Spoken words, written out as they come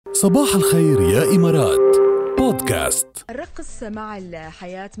صباح الخير يا إمارات بودكاست. الرقص مع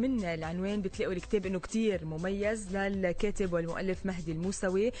الحياة، من العنوان بتلاقوا الكتاب انه كتير مميز للكاتب والمؤلف مهدي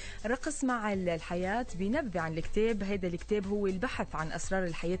الموسوي. الرقص مع الحياة بينبه عن الكتاب. هذا الكتاب هو البحث عن أسرار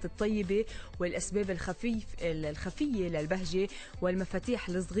الحياة الطيبة والأسباب الخفية للبهجة والمفاتيح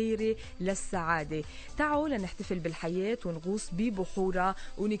الصغيرة للسعادة. تعالوا لنحتفل بالحياة ونغوص ببحورها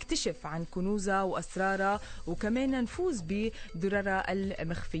ونكتشف عن كنوزها وأسرارها، وكمان نفوز بدررها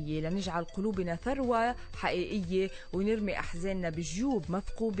المخفية لنجعل قلوبنا ثروة حقيقية ونرمي أحزاننا بجيوب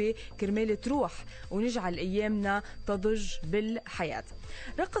مثقوبة كرمال تروح ونجعل أيامنا تضج بالحياة.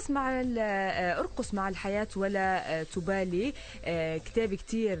 ارقص مع الحياة ولا تبالي. كتاب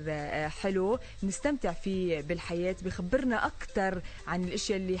كتير حلو نستمتع فيه بالحياة، بخبرنا أكتر عن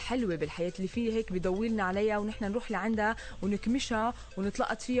الأشياء اللي حلوة بالحياة اللي فيه، هيك بدولنا عليها ونحن نروح لعندها ونكمشها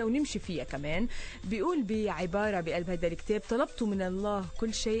ونتلقط فيها ونمشي فيها كمان. بيقول بعبارة بقلب هذا الكتاب: طلبت من الله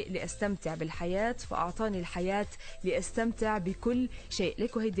كل شيء لأستمتع بالحياة فأعطاني الحياة لأستمتع بكل شيء.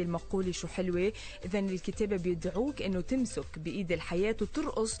 ليكوا هيدي المقولة شو حلوة. إذن الكتابة بيدعوك إنه تمسك بإيد الحياة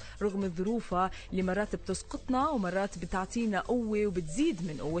وترقص رغم ظروفها اللي مرات بتسقطنا ومرات بتعطينا قوة وبتزيد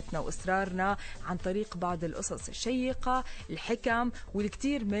من قوتنا وإصرارنا عن طريق بعض القصص الشيقة، الحكم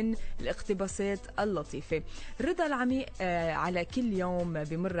والكثير من الاقتباسات اللطيفة. الرضا العميق على كل يوم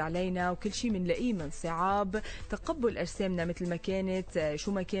بمر علينا وكل شيء منلاقيه من صعاب، تقبل أجسامنا مثل ما كانت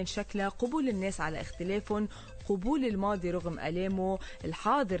شو ما كان شكلها، قبول الناس على اختلافهم، قبول الماضي رغم ألامه،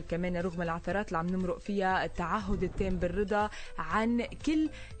 الحاضر كمان رغم العثرات اللي عم نمرق فيها، التعهد التام بالرضا عن كل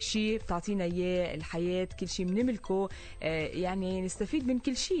شيء بتعطينا إياه الحياة، كل شيء بنملكه، يعني نستفيد من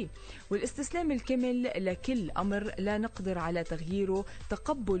كل شيء، والاستسلام الكامل لكل أمر لا نقدر على تغييره،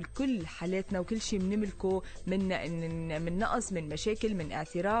 تقبل كل حالاتنا وكل شيء بنملكه من نقص، من مشاكل، من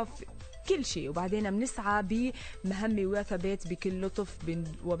اعتراف، كل شيء. وبعدين بنسعى بمهمة وثبات بكل لطف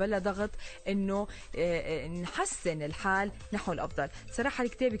وبلا ضغط انه نحسن الحال نحو الافضل. صراحة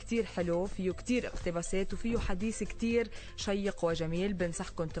الكتاب كتير حلو، فيه كتير اقتباسات وفيه حديث كتير شيق وجميل،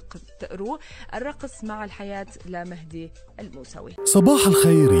 بنصحكم تقروه. الرقص مع الحياة لمهدي الموسوي. صباح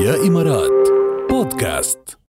الخير يا إمارات بودكاست.